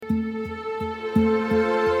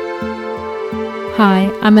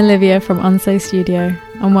Hi, I'm Olivia from Onso Studio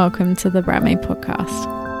and welcome to the Brand Made podcast.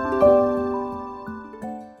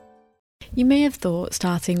 You may have thought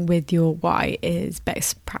starting with your why is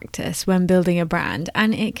best practice when building a brand,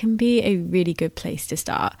 and it can be a really good place to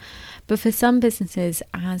start. But for some businesses,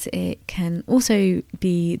 as it can also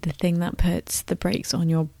be the thing that puts the brakes on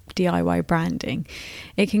your DIY branding,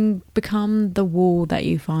 it can become the wall that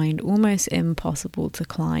you find almost impossible to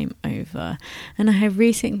climb over. And I have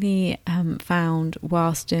recently found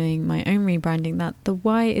whilst doing my own rebranding that the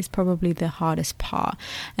why is probably the hardest part,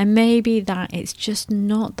 and maybe that it's just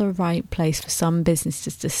not the right place for some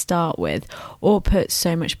businesses to start with or put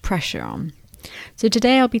so much pressure on. So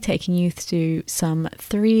today I'll be taking you through some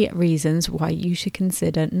 3 reasons why you should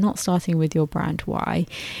consider not starting with your brand why.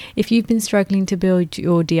 If you've been struggling to build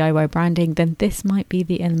your DIY branding, then this might be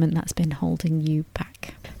the element that's been holding you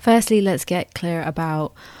back. Firstly, let's get clear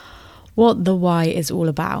about what the why is all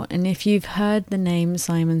about. And if you've heard the name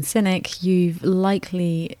Simon Sinek, you've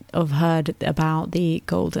likely have heard about the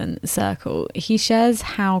Golden Circle. He shares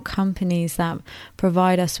how companies that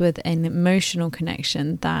provide us with an emotional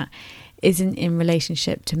connection that isn't in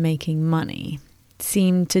relationship to making money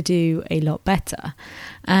seem to do a lot better.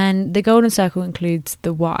 And the Golden Circle includes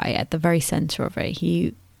the why at the very center of it.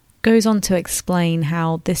 He goes on to explain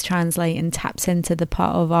how this translates and taps into the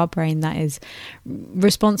part of our brain that is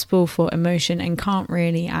responsible for emotion and can't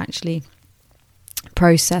really actually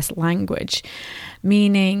process language,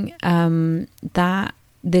 meaning that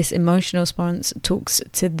this emotional response talks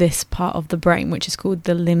to this part of the brain, which is called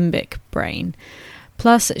the limbic brain,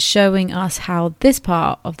 plus showing us how this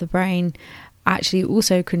part of the brain actually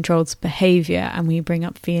also controls behavior, and we bring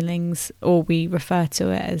up feelings, or we refer to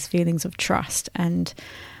it as feelings of trust and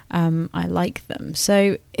I like them.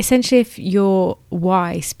 So essentially, if your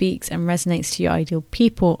why speaks and resonates to your ideal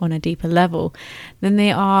people on a deeper level, then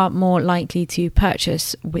they are more likely to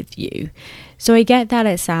purchase with you. So I get that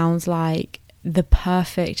it sounds like the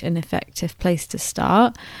perfect and effective place to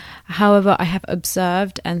start. However, I have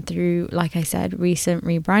observed, and through, like I said, recent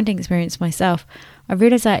rebranding experience myself, I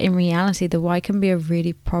realized that in reality, the why can be a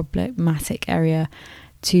really problematic area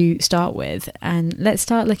to start with. And let's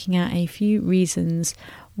start looking at a few reasons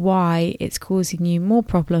why it's causing you more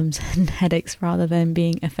problems and headaches rather than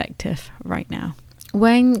being effective right now.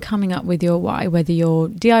 When coming up with your why, whether you're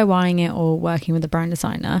DIYing it or working with a brand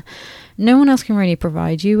designer, no one else can really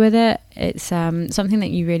provide you with it. It's something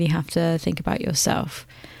that you really have to think about yourself.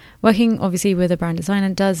 Working obviously with a brand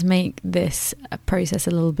designer does make this process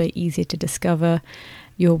a little bit easier to discover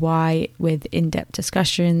your why with in-depth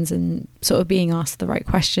discussions and sort of being asked the right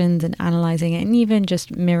questions and analysing it, and even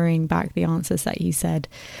just mirroring back the answers that you said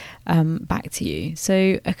back to you.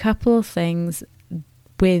 So a couple of things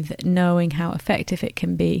with knowing how effective it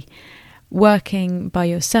can be. Working by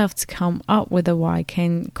yourself to come up with a why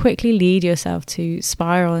can quickly lead yourself to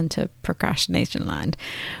spiral into procrastination land,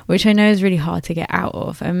 which I know is really hard to get out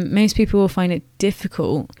of. And most people will find it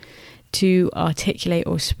difficult to articulate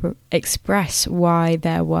or express why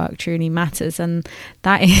their work truly matters. And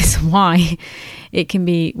that is why it can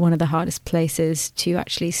be one of the hardest places to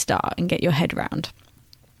actually start and get your head around.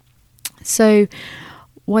 So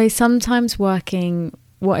what I sometimes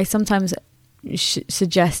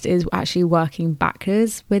suggest is actually working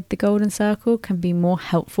backwards with the Golden Circle can be more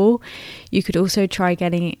helpful. You could also try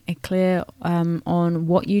getting it clear on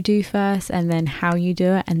what you do first, and then how you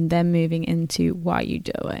do it, and then moving into why you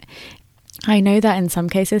do it. I know that in some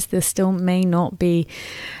cases this still may not be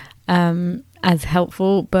as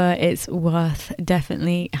helpful, but it's worth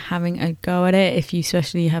definitely having a go at it if you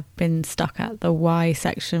especially have been stuck at the why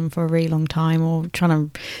section for a really long time, or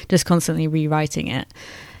trying to just constantly rewriting it.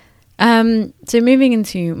 So moving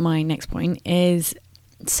into my next point is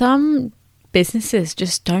some businesses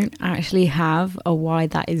just don't actually have a why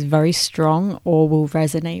that is very strong or will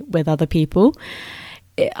resonate with other people.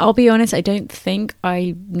 I'll be honest, I don't think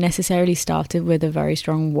I necessarily started with a very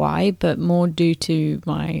strong why, but more due to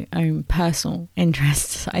my own personal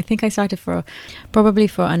interests. I think I started probably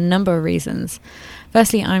for a number of reasons.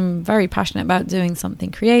 Firstly, I'm very passionate about doing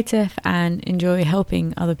something creative and enjoy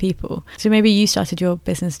helping other people. So maybe you started your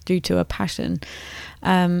business due to a passion.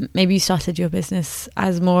 Maybe you started your business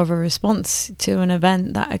as more of a response to an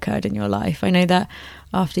event that occurred in your life. I know that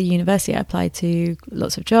after university, I applied to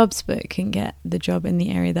lots of jobs, but couldn't get the job in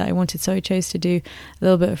the area that I wanted. So I chose to do a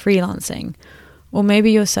little bit of freelancing. Or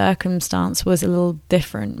maybe your circumstance was a little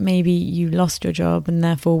different. Maybe you lost your job and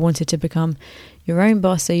therefore wanted to become your own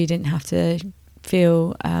boss, so you didn't have to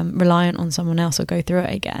feel reliant on someone else or go through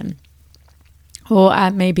it again.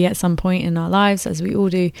 Or maybe at some point in our lives, as we all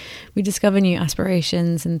do, we discover new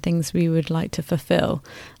aspirations and things we would like to fulfill,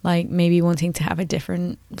 like maybe wanting to have a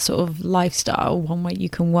different sort of lifestyle, one where you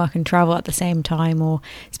can work and travel at the same time, or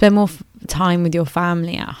spend more time with your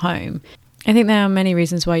family at home. I think there are many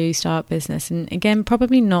reasons why you start business, and again,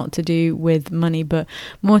 probably not to do with money, but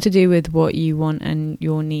more to do with what you want and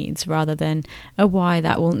your needs, rather than a why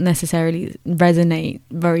that will necessarily resonate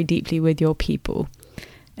very deeply with your people.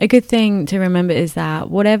 A good thing to remember is that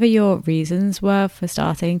whatever your reasons were for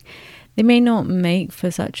starting, they may not make for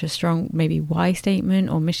such a strong maybe why statement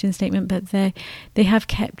or mission statement, but they have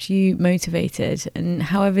kept you motivated. And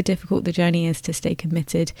however difficult the journey is, to stay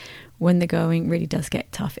committed when the going really does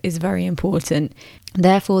get tough is very important.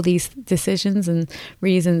 Therefore, these decisions and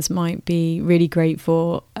reasons might be really great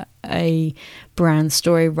for a brand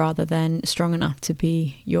story rather than strong enough to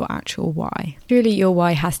be your actual why. Truly, your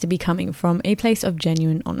why has to be coming from a place of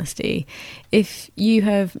genuine honesty. If you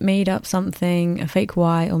have made up something, a fake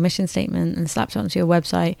why or mission statement, and slapped it onto your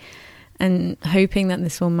website and hoping that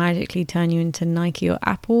this will magically turn you into Nike or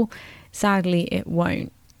Apple, sadly it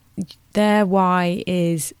won't. Their why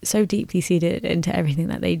is so deeply seated into everything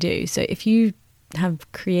that they do. So if you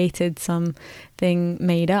have created something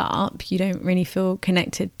made up, you don't really feel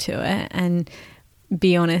connected to it. And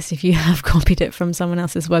be honest, if you have copied it from someone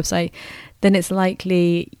else's website, then it's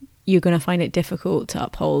likely you're going to find it difficult to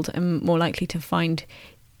uphold and more likely to find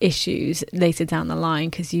issues later down the line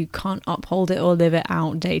because you can't uphold it or live it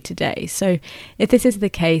out day to day. So if this is the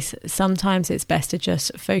case, sometimes it's best to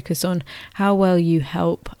just focus on how well you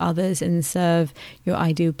help others and serve your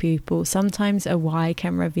ideal people. Sometimes a why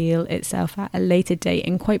can reveal itself at a later date,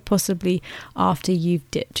 and quite possibly after you've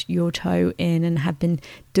dipped your toe in and have been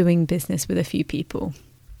doing business with a few people.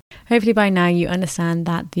 Hopefully by now you understand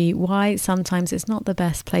that the why sometimes is not the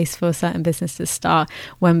best place for certain business to start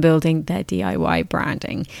when building their DIY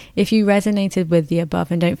branding. If you resonated with the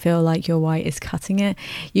above and don't feel like your why is cutting it,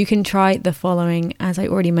 you can try the following, as I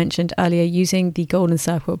already mentioned earlier, using the golden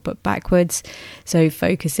circle but backwards. So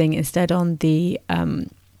focusing instead on the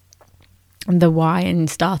why and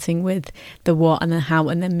starting with the what and the how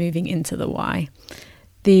and then moving into the why.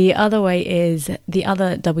 The other way is, the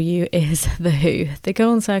other W is the who. The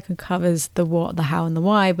golden circle covers the what, the how and the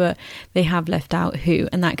why, but they have left out who,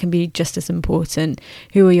 and that can be just as important.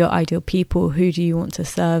 Who are your ideal people? Who do you want to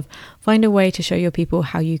serve? Find a way to show your people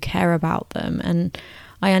how you care about them. And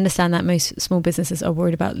I understand that most small businesses are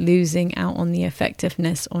worried about losing out on the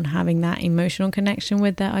effectiveness on having that emotional connection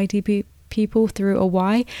with their ideal people through a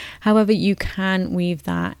why. However, you can weave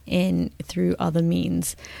that in through other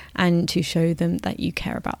means and to show them that you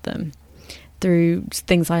care about them through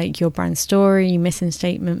things like your brand story, mission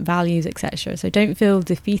statement, values, etc. So don't feel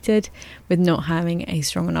defeated with not having a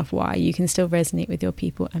strong enough why. You can still resonate with your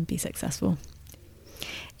people and be successful.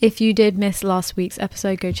 If you did miss last week's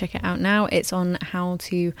episode, go check it out now. It's on how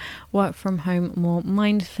to work from home more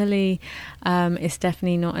mindfully. It's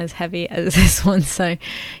definitely not as heavy as this one, so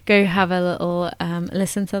go have a little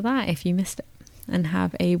listen to that if you missed it, and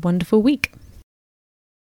have a wonderful week.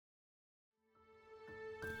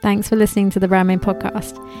 Thanks for listening to the Brand Made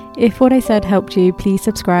podcast. If what I said helped you, please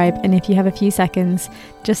subscribe, and if you have a few seconds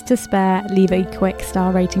just to spare, leave a quick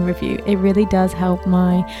star rating review. It really does help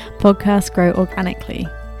my podcast grow organically.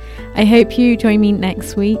 I hope you join me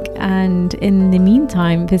next week, and in the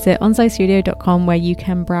meantime, visit onsitestudio.com where you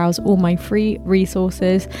can browse all my free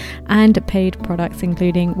resources and paid products,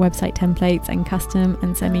 including website templates and custom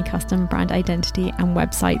and semi-custom brand identity and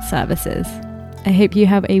website services. I hope you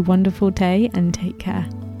have a wonderful day and take care.